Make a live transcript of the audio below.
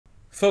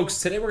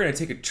Folks, today we're gonna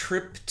take a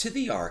trip to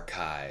the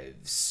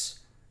archives.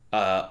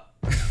 I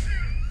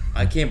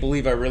can't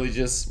believe I really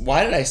just,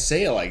 why did I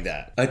say it like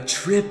that? A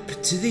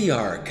trip to the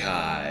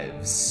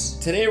archives.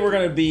 Today we're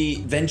gonna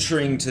be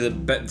venturing to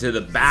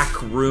the back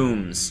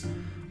rooms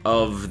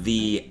of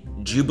the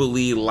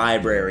Jubilee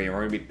Library, and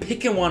we're gonna be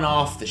picking one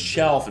off the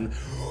shelf and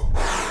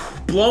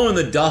blowing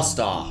the dust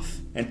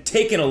off and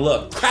taking a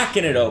look,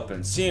 cracking it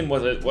open, seeing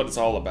what it's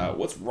all about.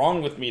 What's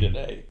wrong with me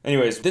today?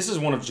 Anyways, this is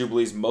one of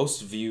Jubilee's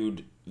most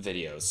viewed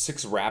videos.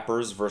 6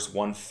 rappers versus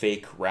 1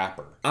 fake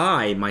rapper.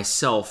 I,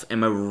 myself,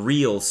 am a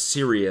real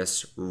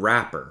serious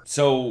rapper.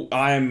 So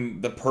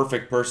I'm the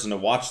perfect person to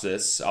watch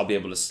this. I'll be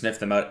able to sniff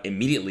them out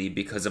immediately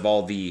because of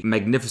all the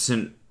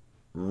magnificent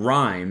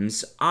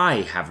rhymes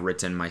I have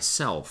written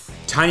myself.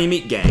 Tiny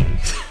Meat Gang.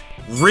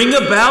 Ring a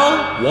bell?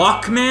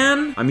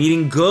 Walkman? I'm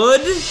eating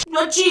good?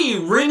 Gee,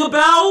 ring a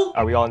bell?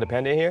 Are we all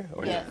independent here?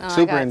 Or yeah. no?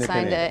 Super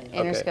independent. Signed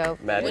to Interscope.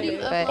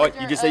 Okay. Oh,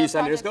 you just say you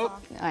signed Interscope?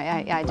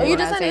 I did. Oh, you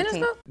just signed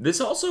Interscope?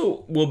 This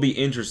also will be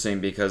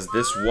interesting because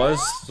this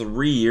was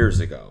 3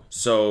 years ago.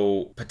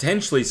 So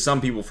potentially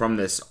some people from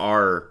this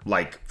are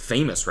like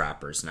famous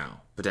rappers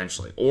now,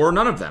 potentially. Or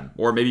none of them.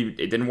 Or maybe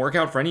it didn't work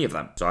out for any of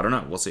them. So I don't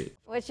know, we'll see.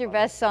 What's your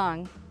best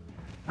song?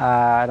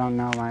 I don't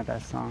know my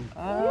best song.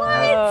 What?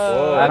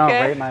 I don't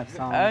rate my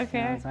songs. Okay.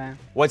 You know what I'm saying?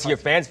 What's your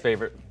fans'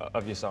 favorite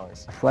of your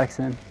songs?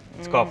 Flexing.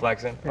 It's called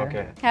Flexing? Yeah.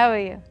 Okay. How are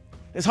you?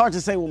 It's hard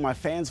to say what my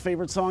fans'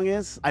 favorite song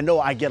is. I know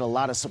I get a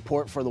lot of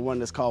support for the one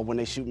that's called When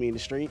They Shoot Me in the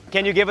Street.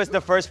 Can you give us the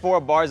first 4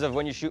 bars of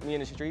When You Shoot Me in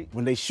the Street?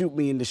 When they shoot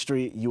me in the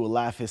street, you will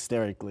laugh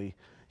hysterically.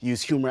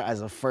 Use humor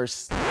as a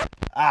first...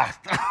 I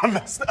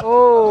messed up.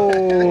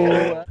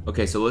 Oh.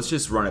 Okay, so let's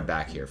just run it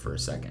back here for a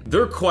second.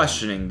 They're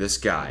questioning this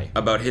guy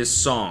about his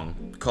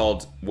song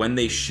called When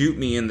They Shoot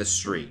Me in the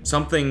Street.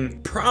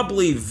 Something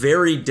probably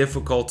very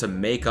difficult to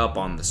make up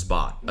on the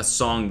spot. A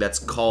song that's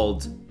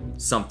called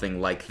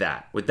something like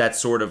that, with that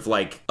sort of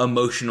like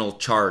emotional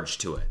charge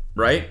to it,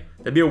 right?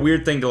 That'd be a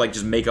weird thing to like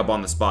just make up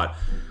on the spot.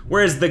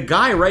 Whereas the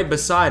guy right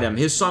beside him,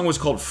 his song was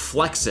called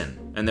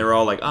Flexin', and they were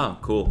all like, oh,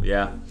 cool,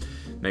 yeah,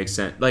 makes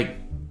sense. Like,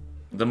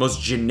 the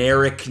most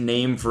generic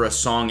name for a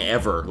song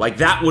ever. Like,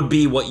 that would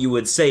be what you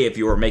would say if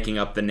you were making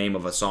up the name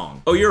of a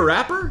song. Oh, you're a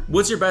rapper?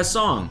 What's your best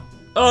song?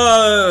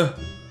 Money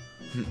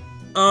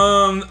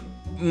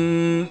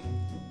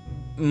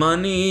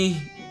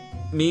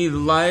Me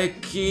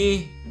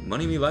Likey.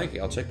 Money Me Likey,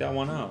 I'll check that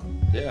one out.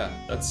 Yeah,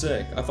 that's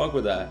sick, I fuck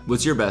with that.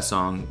 What's your best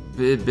song?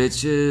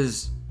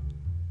 Bitches.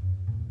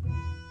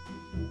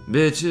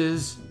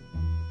 Bitches.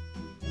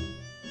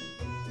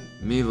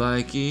 Me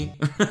Likey.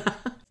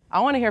 I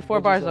want to hear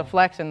 4 bars of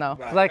flexing though.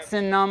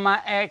 Flexing on my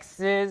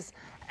exes,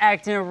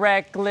 acting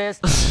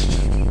reckless.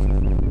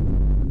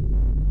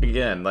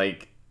 Again,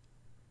 like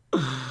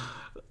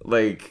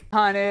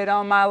 100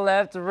 on my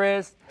left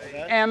wrist,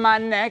 and my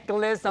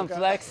necklace, I'm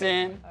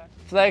flexing,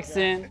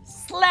 flexing,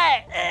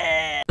 slack.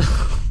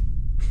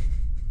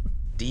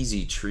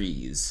 DZ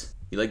trees.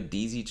 You like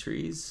DZ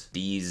trees?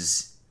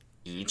 D's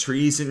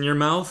trees in your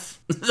mouth?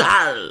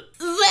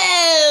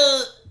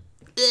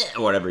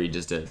 Whatever you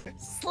just did.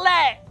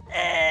 Slack.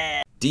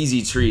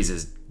 DZ Trees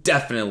is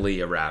definitely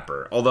a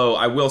rapper. Although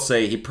I will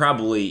say he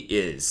probably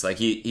is. Like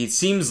he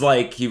seems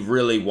like he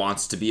really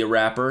wants to be a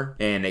rapper,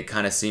 and it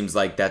kind of seems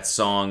like that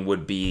song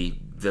would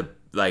be the,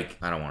 like,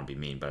 I don't want to be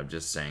mean, but I'm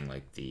just saying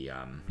like the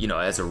you know,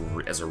 as a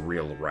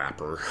real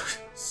rapper.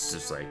 It's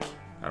just like,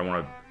 I don't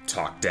want to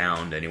talk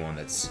down to anyone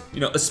that's, you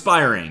know,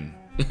 aspiring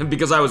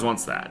because I was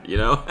once that, you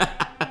know?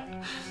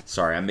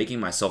 Sorry, I'm making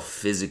myself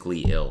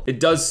physically ill. It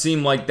does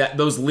seem like that,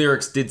 those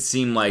lyrics did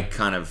seem like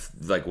kind of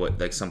like what,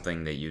 like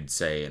something that you'd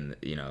say, and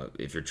you know,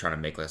 if you're trying to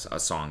make a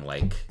song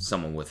like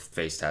someone with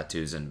face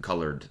tattoos and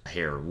colored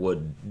hair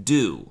would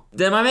do.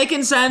 Am I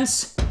making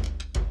sense?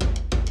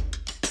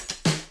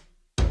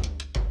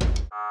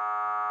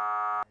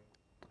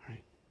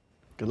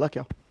 Good luck,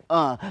 y'all.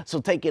 So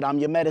take it, I'm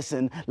your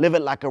medicine. Live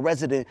it like a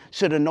resident.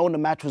 Should've known the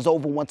match was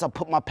over once I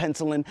put my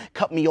pencil in.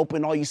 Cut me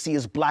open, all you see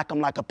is black,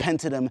 I'm like a pen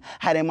to them.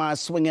 Had their mind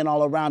swinging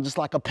all around just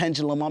like a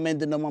pendulum. I'm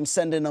ending them, I'm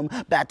sending them.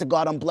 Back to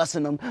God, I'm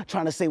blessing them.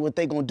 Trying to say what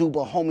they gonna do,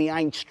 but homie,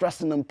 I ain't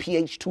stressing them.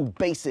 pH too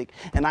basic,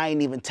 and I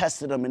ain't even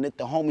tested them. And if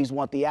the homies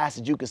want the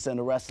acid, you can send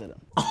the rest of them.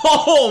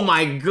 Oh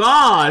my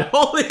God,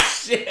 holy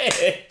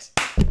shit.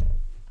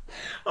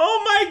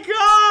 Oh my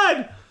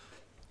God.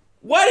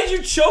 Why did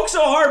you choke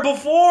so hard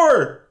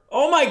before?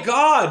 Oh my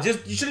God, you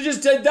should have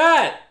just did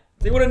that.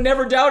 They would have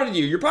never doubted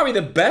you. You're probably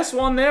the best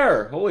one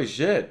there. Holy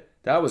shit,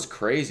 that was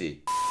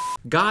crazy.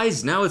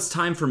 Guys, now it's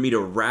time for me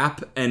to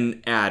rap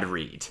and ad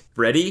read.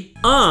 Ready?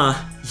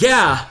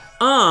 Yeah,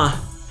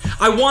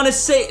 I wanna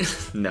say,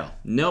 no,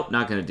 nope,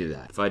 not gonna do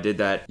that. If I did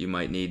that, you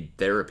might need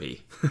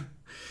therapy.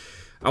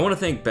 I want to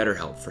thank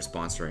BetterHelp for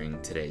sponsoring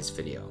today's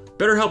video.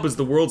 BetterHelp is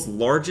the world's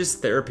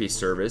largest therapy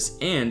service,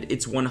 and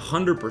it's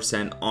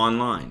 100%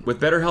 online. With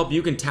BetterHelp,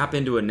 you can tap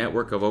into a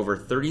network of over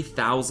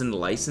 30,000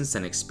 licensed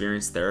and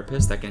experienced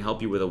therapists that can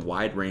help you with a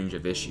wide range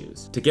of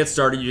issues. To get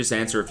started, you just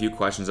answer a few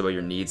questions about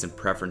your needs and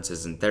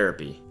preferences in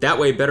therapy. That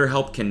way,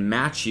 BetterHelp can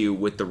match you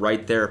with the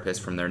right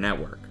therapist from their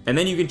network. And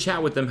then you can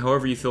chat with them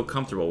however you feel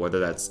comfortable, whether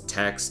that's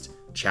text,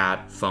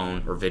 chat,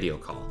 phone, or video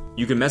call.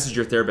 You can message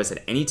your therapist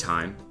at any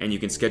time, and you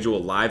can schedule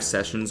live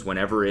sessions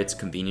whenever it's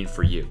convenient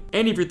for you.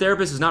 And if your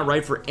therapist is not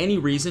right for any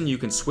reason, you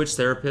can switch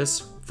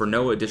therapists for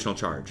no additional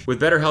charge.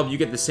 With BetterHelp, you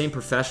get the same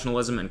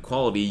professionalism and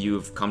quality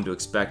you've come to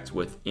expect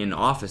with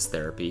in-office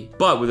therapy,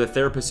 but with a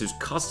therapist who's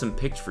custom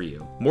picked for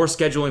you. More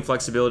scheduling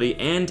flexibility,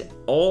 and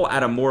all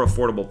at a more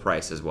affordable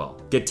price as well.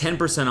 Get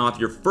 10% off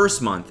your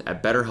first month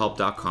at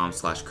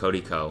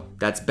betterhelp.com/CodyCo.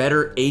 That's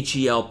better,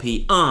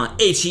 H-E-L-P,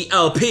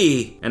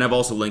 H-E-L-P. And I've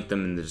also linked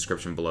them in the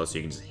description below, so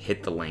you can just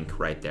hit the link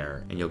right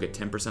there, and you'll get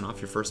 10% off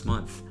your first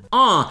month.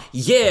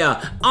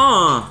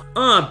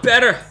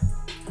 Better.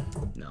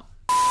 No.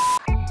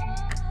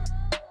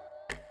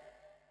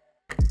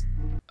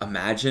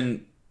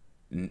 Imagine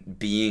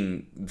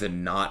being the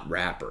not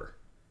rapper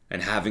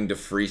and having to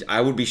freeze.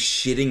 I would be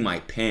shitting my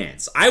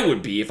pants. I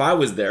would be if I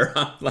was there.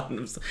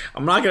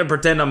 I'm not gonna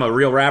pretend I'm a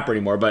real rapper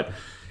anymore, but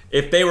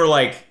if they were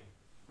like,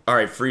 all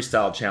right,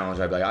 freestyle challenge,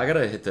 I'd be like,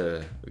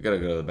 we gotta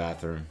go to the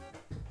bathroom.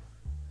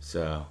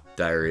 So,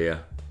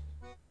 diarrhea.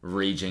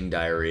 Raging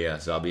diarrhea,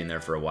 so I'll be in there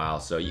for a while.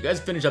 So you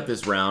guys finish up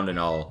this round and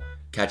I'll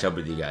catch up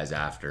with you guys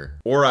after.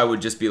 Or I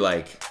would just be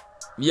like,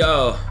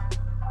 yo,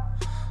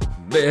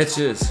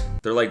 bitches.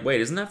 They're like,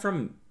 wait, isn't that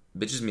from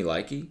Bitches Me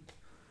Likey?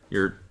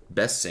 Your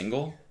best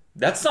single?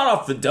 That's not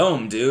off the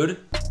dome, dude.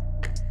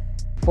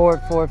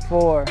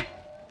 444.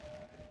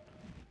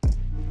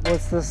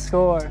 What's the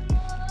score?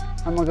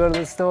 I'm gonna go to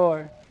the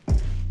store.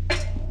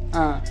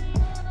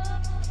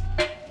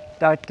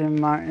 Dr.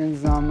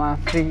 Martin's on my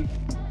feet.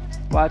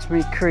 Watch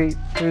me creep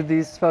through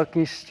these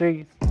fucking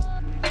streets.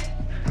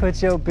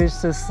 Put your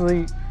bitch to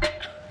sleep.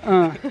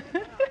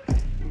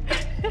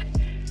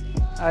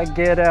 I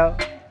get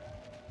out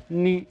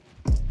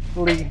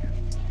neatly.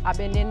 I've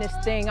been in this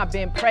thing, I've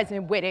been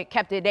present with it.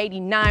 Kept it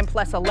 89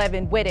 plus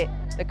 11 with it.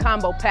 The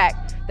combo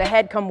pack, the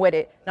head come with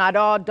it. Not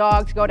all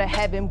dogs go to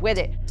heaven with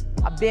it.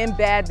 I've been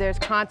bad, there's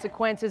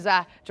consequences.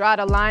 I draw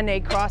the line, they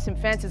crossing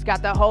fences.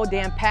 Got the whole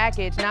damn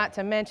package, not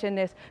to mention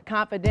this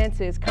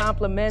confidences.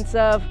 Compliments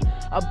of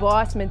a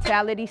boss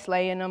mentality,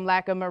 slaying them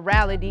lack of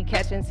morality.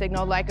 Catching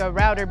signal like a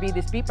router, be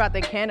this beat brought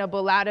the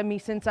cannibal out of me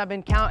since I've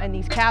been counting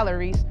these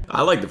calories.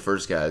 I like the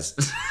first guys.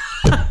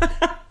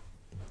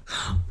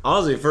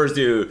 Honestly, first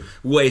two,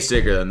 way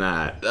sicker than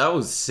that. That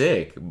was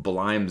sick.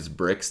 Blimes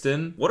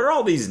Brixton. What are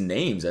all these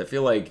names? I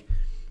feel like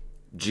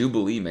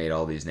Jubilee made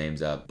all these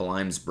names up.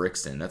 Blimes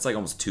Brixton. That's like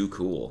almost too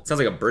cool. Sounds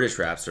like a British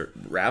rapster.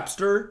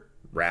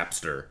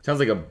 Sounds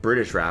like a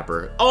British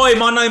rapper. Oi,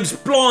 my name's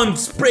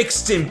Blimes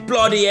Brixton,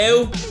 bloody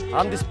hell.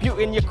 I'm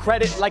disputing your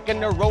credit like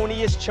an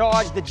erroneous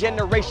charge. The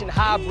generation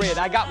hybrid,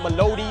 I got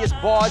melodious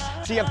bars.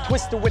 See, I'm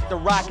twisted with the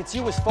rockets,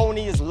 you as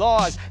phony as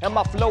laws. And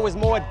my flow is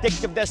more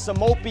addictive than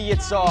some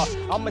opiates are.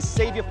 I'm a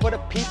savior for the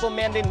people,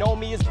 man, they know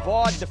me as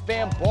Bard. The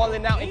fam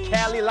balling out in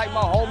Cali like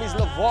my homies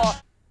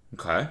LeVar.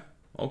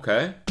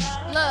 Okay.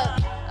 Look,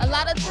 a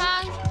lot of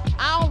times,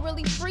 I don't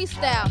really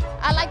freestyle.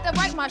 I like to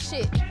write my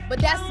shit, but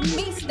that's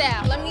me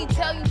style. Let me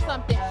tell you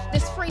something,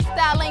 this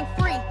freestyle ain't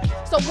free.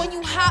 So when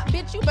you hot,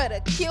 bitch, you better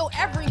kill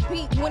every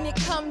beat. When it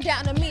come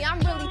down to me, I'm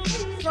really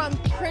from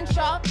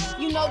Crenshaw,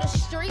 you know the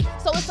street.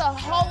 So it's a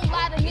whole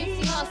lot of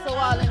Nipsey Hussle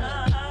all in me.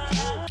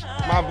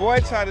 My boy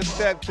tried to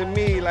step to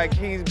me like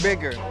he's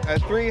bigger. A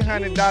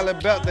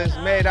 $300 belt that's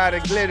made out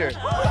of glitter.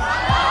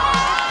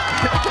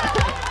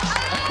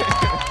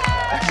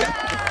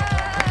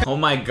 Oh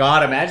my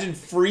god, imagine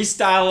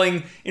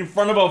freestyling in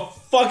front of a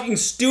fucking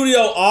studio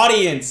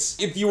audience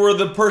if you were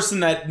the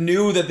person that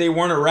knew that they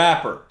weren't a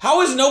rapper.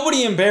 How is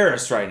nobody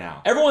embarrassed right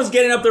now? Everyone's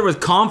getting up there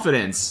with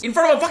confidence. In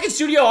front of a fucking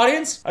studio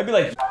audience? I'd be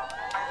like,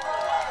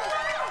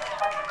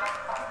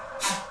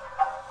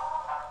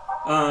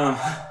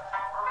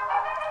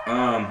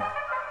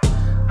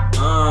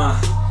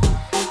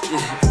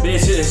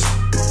 bitches.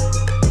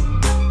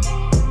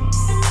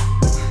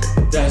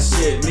 That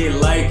shit me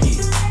likey.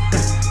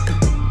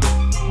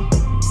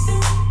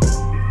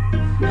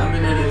 I'm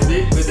in a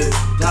bit with the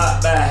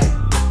top back.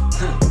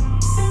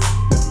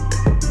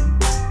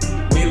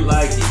 Me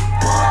like it.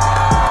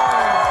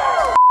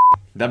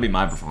 That'd be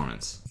my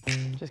performance.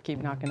 Just keep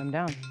knocking him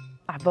down.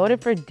 I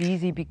voted for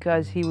DZ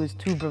because he was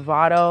too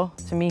bravado.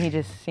 To me, he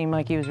just seemed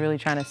like he was really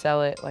trying to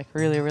sell it, like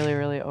really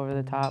over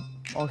the top.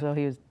 Also,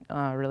 he was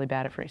really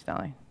bad at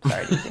freestyling.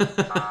 Sorry,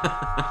 DZ.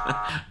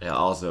 Yeah,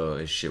 also,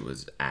 his shit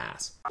was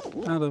ass.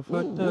 How the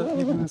fucked up?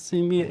 You're gonna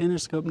see me at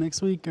Interscope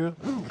next week, girl.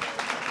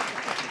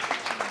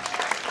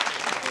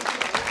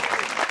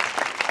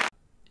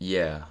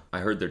 Yeah, I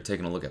heard they're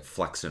taking a look at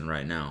flexing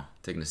right now.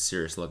 Taking a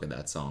serious look at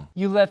that song.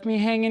 You left me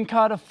hanging,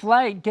 caught a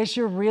flight. Guess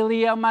you're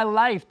really out my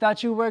life.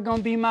 Thought you were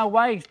gonna be my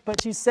wife,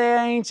 but you say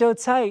I ain't your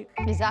type.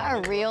 Is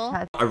that a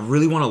real? I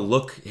really want to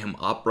look him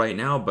up right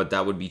now, but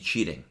that would be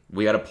cheating.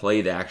 We gotta play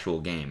the actual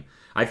game.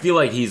 I feel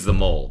like he's the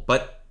mole,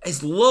 but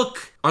his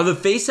look, are the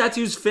face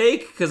tattoos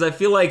fake? Because I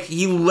feel like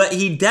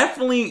he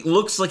definitely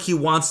looks like he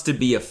wants to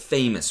be a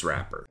famous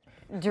rapper.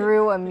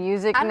 Drew a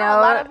music I know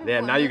a lot of note. people Yeah,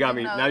 now you got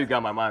me. know. Now you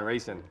got my mind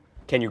racing.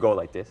 Can you go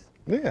like this?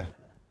 Yeah.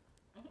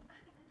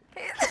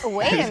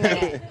 Wait a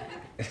minute.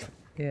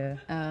 Yeah.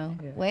 Oh,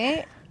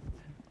 wait.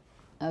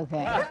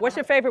 Okay. What's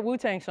your favorite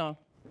Wu-Tang song?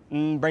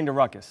 Bring the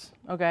ruckus.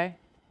 Okay.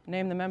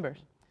 Name the members.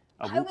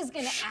 I was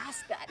gonna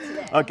ask that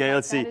today. Okay,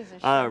 let's see. is a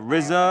shit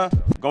RZA,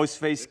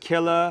 Ghostface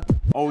Killer,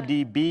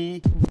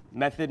 ODB,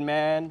 Method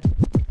Man.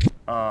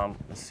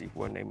 Let's see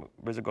what name.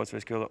 RZA,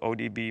 Ghostface Killer,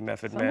 ODB,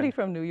 Method Somebody Man.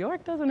 from New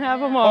York doesn't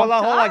have them all. Hold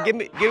on. Give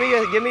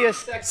me a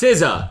sec.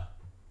 SZA.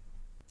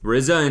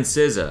 RZA and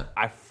SZA.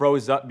 I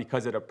froze up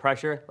because of the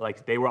pressure.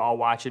 Like they were all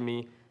watching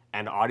me,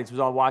 and the audience was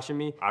all watching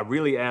me. I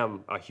really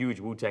am a huge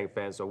Wu-Tang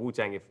fan. So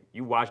Wu-Tang, if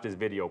you watch this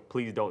video,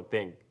 please don't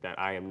think that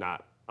I am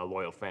not a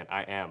loyal fan.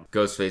 I am.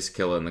 Ghostface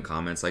Killer in the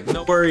comments like,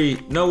 no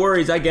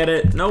worries, I get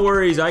it. No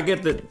worries, I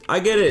get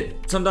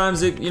it.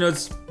 Sometimes it,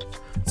 it's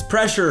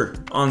pressure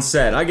on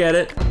set. I get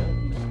it.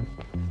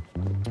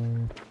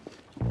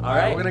 All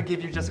right, we're gonna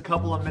give you just a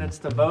couple of minutes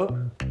to vote.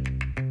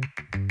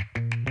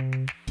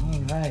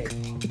 All right.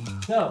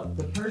 So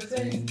the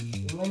person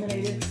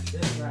eliminated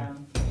this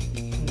round.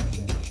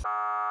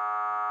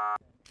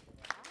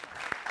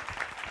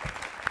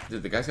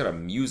 Dude, the guy's got a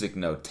music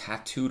note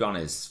tattooed on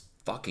his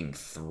fucking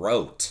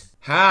throat.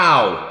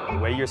 How? The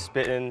way you're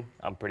spitting,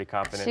 I'm pretty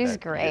confident. She's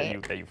that great.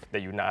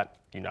 You're not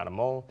a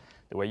mole.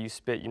 The way you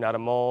spit, you're not a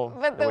mole.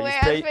 But the way you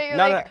I spit, spit, you're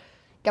no, like,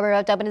 got me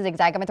wrapped up in a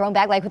zigzag, got me thrown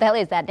back like, who the hell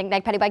is that? Ding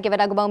dang, patty bite, give it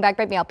a bone back,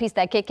 break me, I'll piece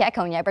that Kit Kat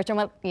cognac, brush them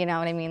up, you know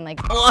what I mean?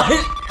 Like,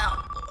 What?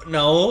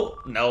 No.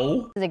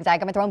 zigzag,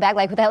 got me thrown back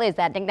like, who the hell is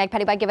that? Ding dang,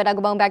 patty bite, give it a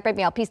bone back, break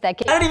me, I'll piece that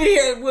Kit I didn't even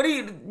hear, what are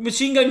you,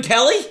 Machine Gun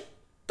Kelly?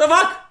 The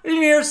fuck? I didn't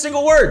even hear a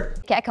single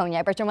word. Kat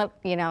cognac, brush them up,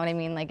 you know what I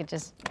mean? Like, it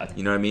just,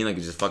 You know what I mean? Like,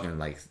 it just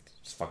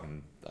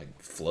fucking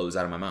flows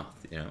out of my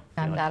mouth,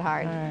 not that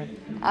hard.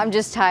 I'm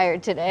just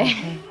tired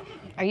today.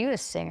 Are you a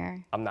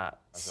singer? I'm not.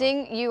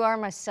 Sing You Are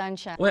My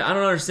Sunshine. Wait, I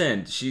don't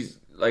understand. She's,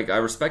 like, I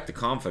respect the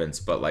confidence,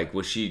 but, like,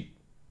 was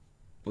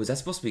that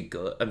supposed to be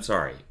good? I'm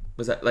sorry.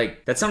 Was that,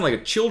 like, that sounded like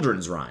a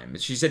children's rhyme.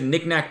 She said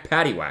knick-knack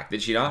paddywhack,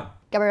 did she not?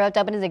 Got me wrapped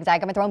up in a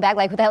zigzag, got me thrown back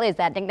like, who the hell is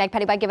that? Ding dang,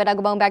 patty bite, give it a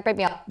bone back, break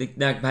me up.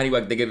 Knick-knack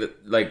paddywhack, they give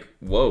it, like,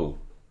 whoa.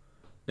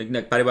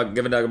 Knick-knack paddywhack,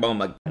 give it a bone,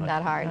 like. Not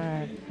that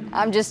hard.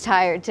 I'm just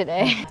tired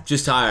today.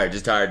 Just tired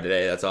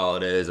today, that's all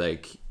it is,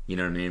 like, you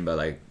know what I mean? But,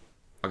 like,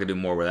 I could do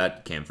more where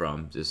that came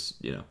from, just,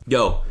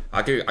 Yo,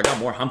 I got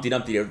more Humpty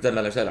Dumpty than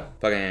I said.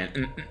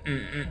 Fucking,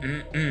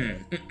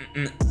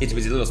 It's a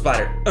busy little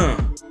spider,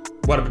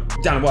 water,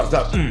 down the water,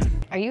 stop,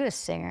 Are you a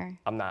singer?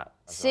 I'm not.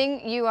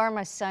 Sing You Are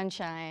My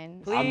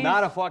Sunshine. Please. I'm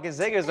not a fucking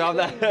singer, so I'm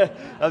not.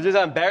 I'm just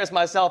embarrassed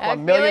myself I on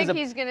feel millions like of.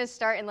 he's gonna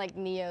start and like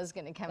Neo's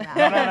gonna come out.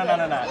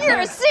 No. You're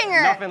a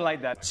singer. Nothing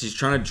like that. She's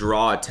trying to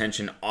draw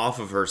attention off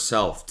of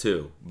herself,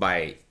 too,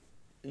 by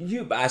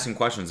you asking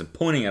questions and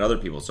pointing at other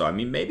people. So, I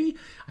mean, maybe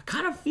I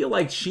kind of feel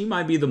like she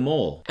might be the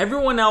mole.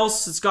 Everyone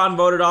else that's gotten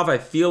voted off, I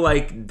feel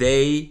like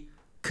they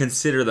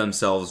consider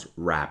themselves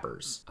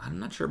rappers. I'm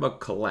not sure about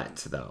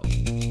Colette, though.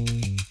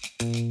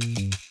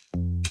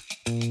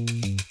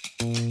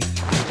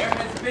 There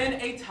has been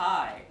a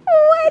tie.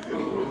 What?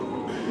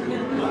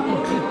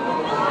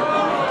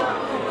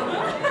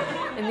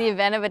 In the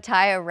event of a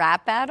tie, a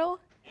rap battle?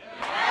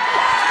 No.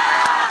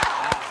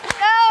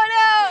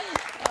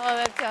 Oh,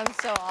 that sounds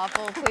so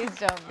awful. Please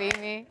don't beat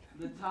me.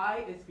 The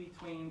tie is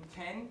between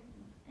Ken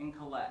and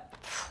Colette.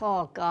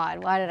 Oh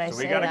God, why did I So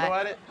say we gotta that? go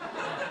at it.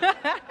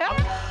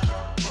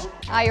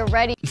 Are you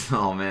ready?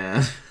 Oh,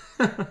 man.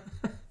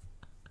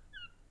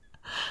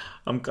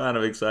 I'm kind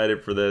of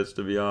excited for this,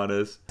 to be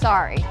honest.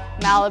 Sorry,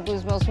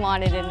 Malibu's Most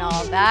Wanted and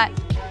all of that.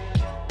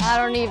 I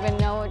don't even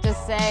know what to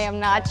say. I'm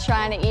not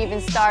trying to even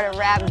start a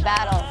rap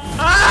battle.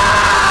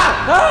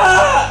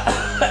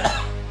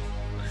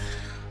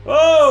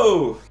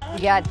 Oh!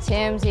 You got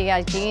Tim's, you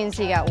got jeans,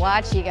 you got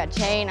watch, you got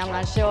chain. I'm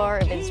not sure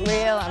if it's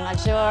real, I'm not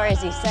sure,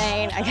 is he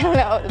sane? I don't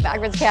know, the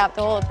backwards cap,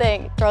 the whole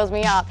thing throws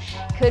me off.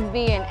 Could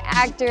be an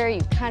actor,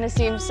 you kind of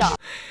seem soft.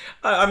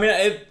 I mean,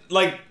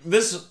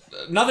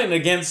 nothing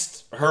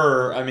against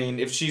her. I mean,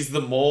 if she's the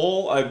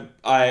mole,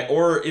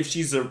 or if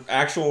she's an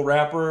actual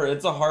rapper,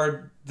 it's a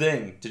hard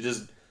thing to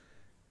just...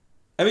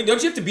 I mean,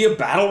 don't you have to be a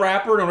battle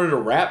rapper in order to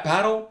rap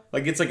battle?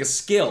 Like, it's like a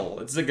skill.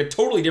 It's like a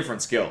totally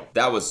different skill.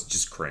 That was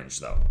just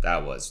cringe, though.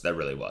 That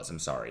really was. I'm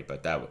sorry,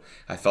 but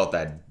I felt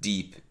that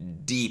deep,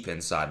 deep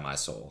inside my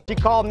soul. She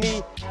called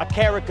me a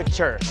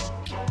caricature,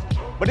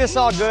 but it's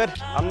all good.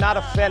 I'm not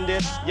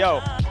offended. Yo,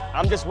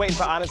 I'm just waiting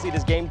for, honestly,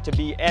 this game to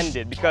be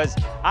ended because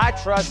I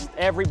trust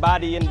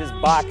everybody in this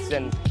box,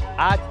 and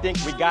I think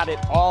we got it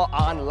all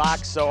on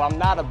lock, so I'm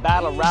not a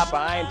battle rapper,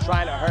 I ain't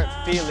trying to hurt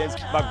feelings.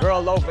 My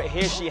girl over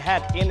here, she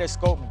had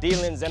Interscope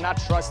dealings, and I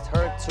trust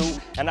her too,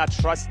 and I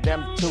trust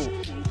them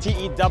too.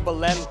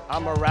 T-E-double-M,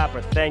 I'm a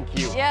rapper, thank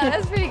you. Yeah,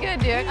 that's pretty good,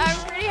 dude.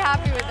 I'm pretty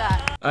happy with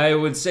that. I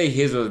would say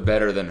his was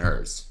better than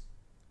hers.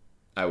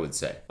 I would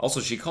say. Also,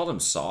 she called him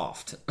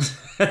soft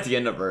at the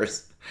end of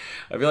hers.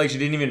 I feel like she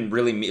didn't even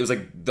really mean, it was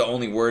like the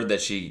only word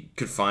that she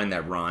could find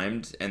that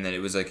rhymed, and then it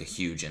was like a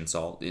huge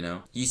insult, you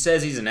know? He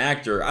says he's an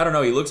actor. I don't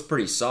know, he looks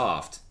pretty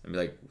soft. I'd be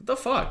like, what the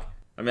fuck?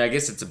 I mean, I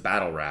guess it's a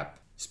battle rap.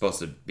 You're supposed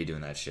to be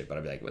doing that shit, but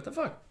I'd be like, what the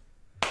fuck?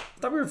 I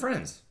thought we were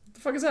friends. What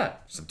the fuck is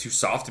that? I'm too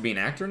soft to be an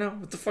actor now?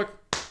 What the fuck?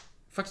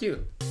 Fuck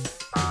you.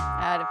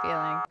 I had a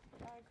feeling.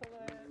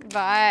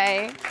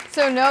 Bye.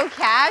 So no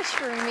cash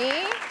for me?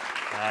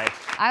 Bye.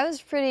 I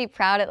was pretty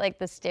proud at like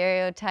the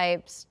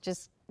stereotypes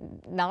just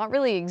not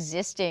really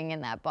existing in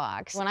that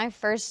box. When I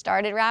first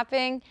started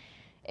rapping,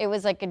 it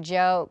was like a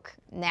joke.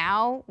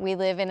 Now we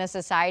live in a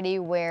society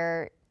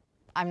where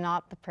I'm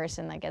not the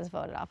person that gets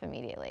voted off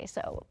immediately,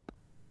 so.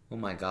 Oh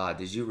my God,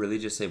 did you really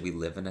just say we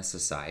live in a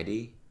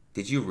society?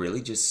 Did you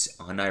really just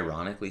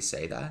unironically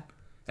say that?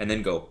 And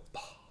then go,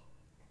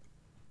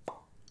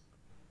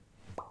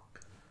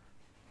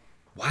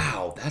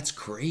 wow, that's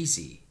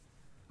crazy.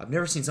 I've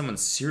never seen someone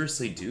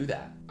seriously do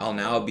that. I'll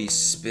now be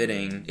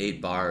spitting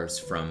 8 bars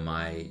from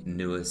my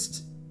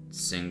newest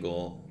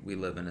single, We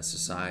Live in a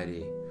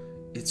Society.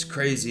 It's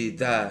crazy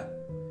that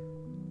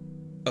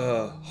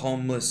a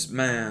homeless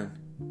man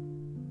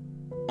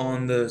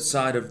on the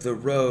side of the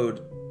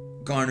road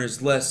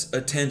garners less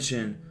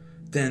attention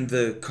than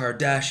the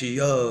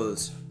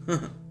Kardashians.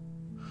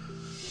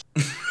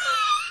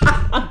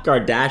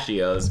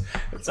 Kardashians.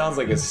 It sounds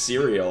like a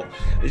cereal.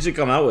 They should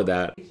come out with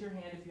that. Raise your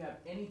hand if you have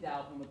any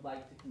doubt and would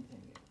like to continue.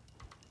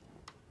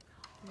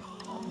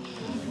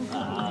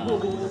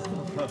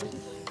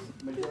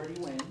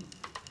 Majority wins.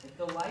 If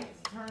the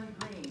lights turn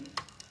green,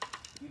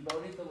 you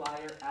voted the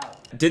liar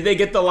out. Did they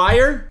get the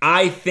liar?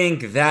 I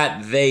think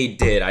that they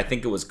did. I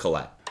think it was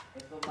Colette.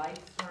 If the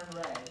lights turn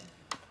red,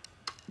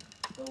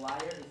 the liar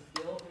is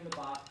still in the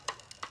box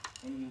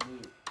and you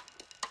lose.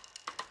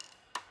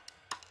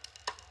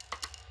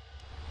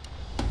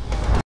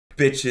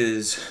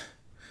 Bitches,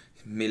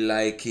 me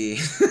likey.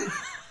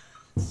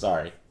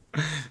 Sorry.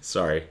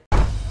 Sorry.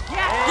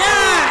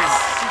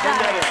 Yes!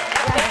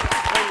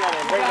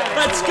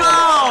 Let's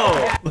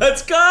go!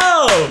 Let's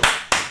go!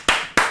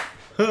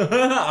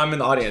 I'm in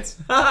the audience.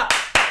 Bring that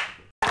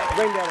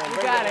in.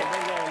 We got it.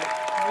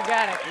 We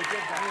got it.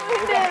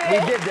 We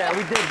did that.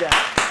 We did that.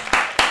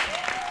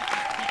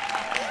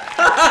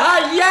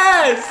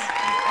 Yes!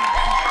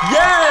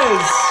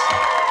 Yes!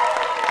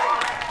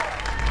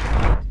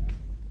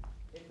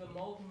 If the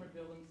mole can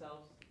reveal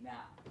themselves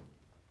now.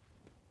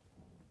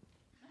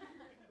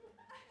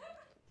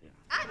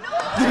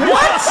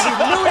 What?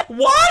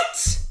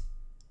 What?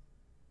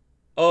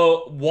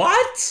 Oh,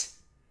 what?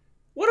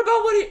 What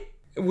about what he...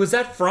 Was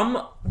that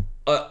from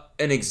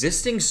an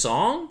existing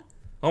song?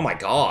 Oh my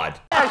God.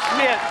 That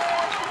shit.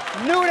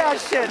 Knew that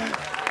shit.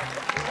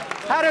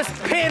 Had us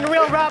pin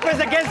real rappers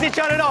against each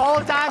other the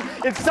whole time,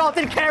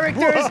 insulting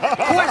characters,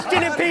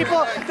 questioning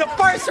people. The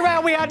first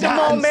round we had the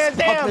mole, man,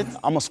 damn.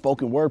 I'm a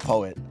spoken word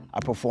poet. I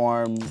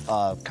perform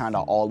kind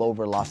of all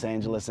over Los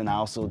Angeles, and I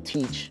also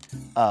teach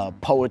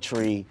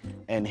poetry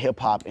and hip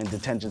hop in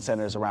detention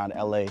centers around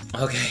LA.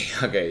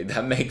 Okay,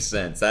 that makes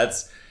sense.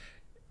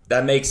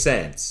 That makes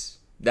sense.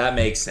 That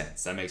makes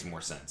sense. That makes more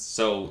sense.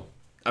 So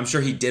I'm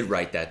sure he did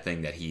write that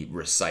thing that he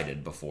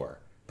recited before,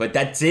 but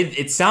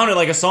it sounded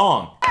like a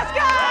song. Let's go!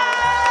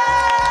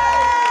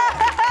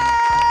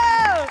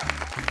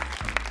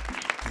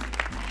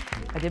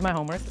 I did my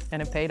homework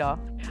and it paid off.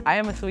 I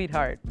am a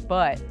sweetheart,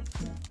 but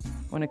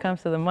when it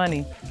comes to the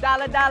money,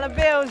 dollar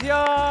bills, yo!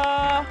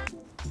 I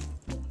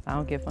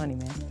don't get funny,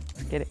 man.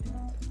 Get it?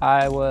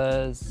 I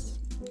was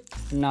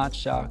not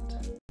shocked.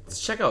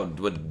 Let's check out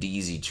what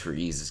DZ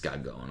Trees has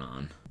got going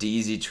on.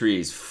 DZ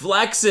Trees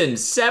flexing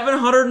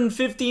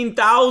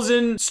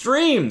 715,000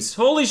 streams.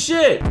 Holy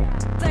shit!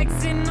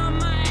 Flexing on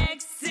my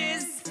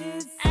exes,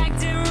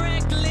 acting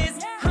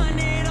reckless,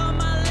 100 on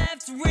my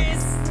left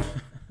wrist.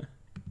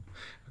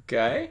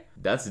 Okay,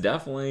 that's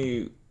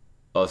definitely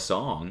a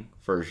song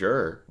for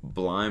sure.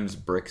 Blimes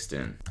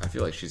Brixton. I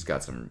feel like she's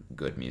got some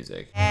good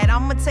music. And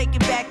I'ma take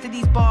it back to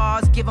these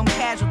bars, give them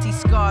casualty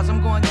scars.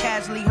 I'm going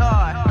casually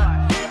hard.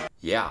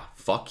 Yeah,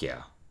 fuck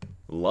yeah.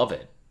 Love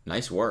it.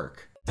 Nice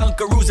work.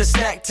 Dunkaroos at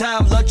snack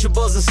time,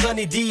 Lunchables and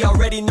Sunny D.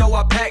 Already know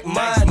I pack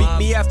mine. Meet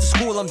me after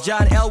school, I'm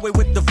John Elway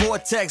with the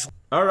Vortex.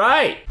 All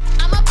right.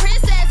 I'm a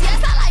princess,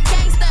 yes, I like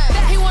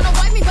gangsta. He wanna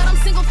wife me, but I'm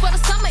single for the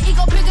summer.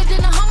 Ego bigger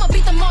than a Hummer,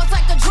 beat them all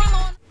like a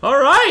drummer. All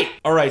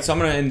right, so I'm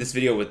gonna end this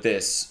video with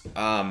this.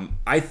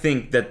 I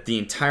think that the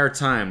entire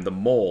time, the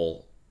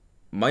Mole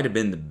might have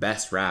been the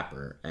best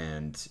rapper,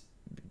 and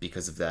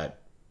because of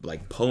that,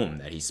 like, poem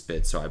that he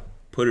spit, so I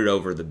put it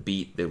over the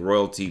beat, the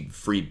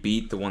royalty-free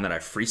beat, the one that I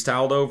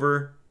freestyled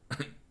over.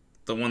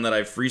 The one that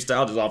I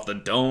freestyled is off the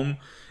dome.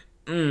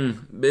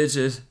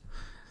 Bitches.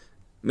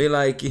 Me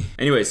likey.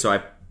 Anyway, so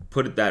I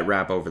put that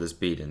rap over this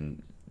beat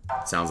and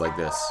it sounds like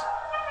this.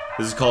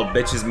 This is called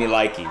Bitches Me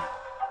Likey.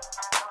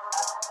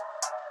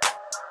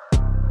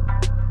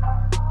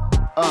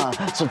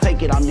 So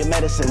take it, I'm your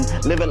medicine.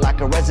 Live it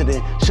like a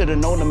resident. Should've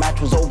known the match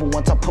was over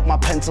once I put my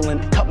pencil in.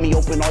 Cut me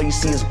open, all you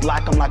see is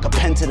black, I'm like a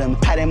pen to them.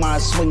 Had in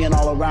mind swinging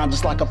all around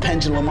just like a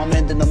pendulum. I'm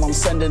ending them, I'm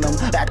sending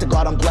them. Back to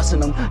God, I'm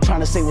blessing them. Trying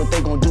to say what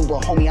they gon' do,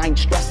 but homie, I ain't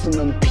stressing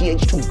them.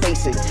 pH too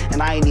basic,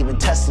 and I ain't even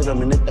tested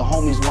them. And if the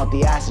homies want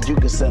the acid, you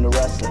can send the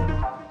rest of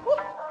them.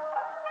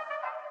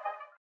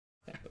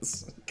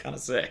 That's kind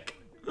of sick.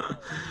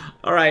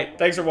 All right,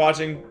 thanks for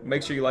watching.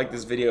 Make sure you like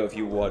this video if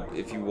you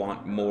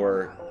want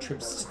more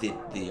trips to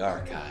the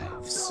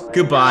archives.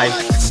 Goodbye.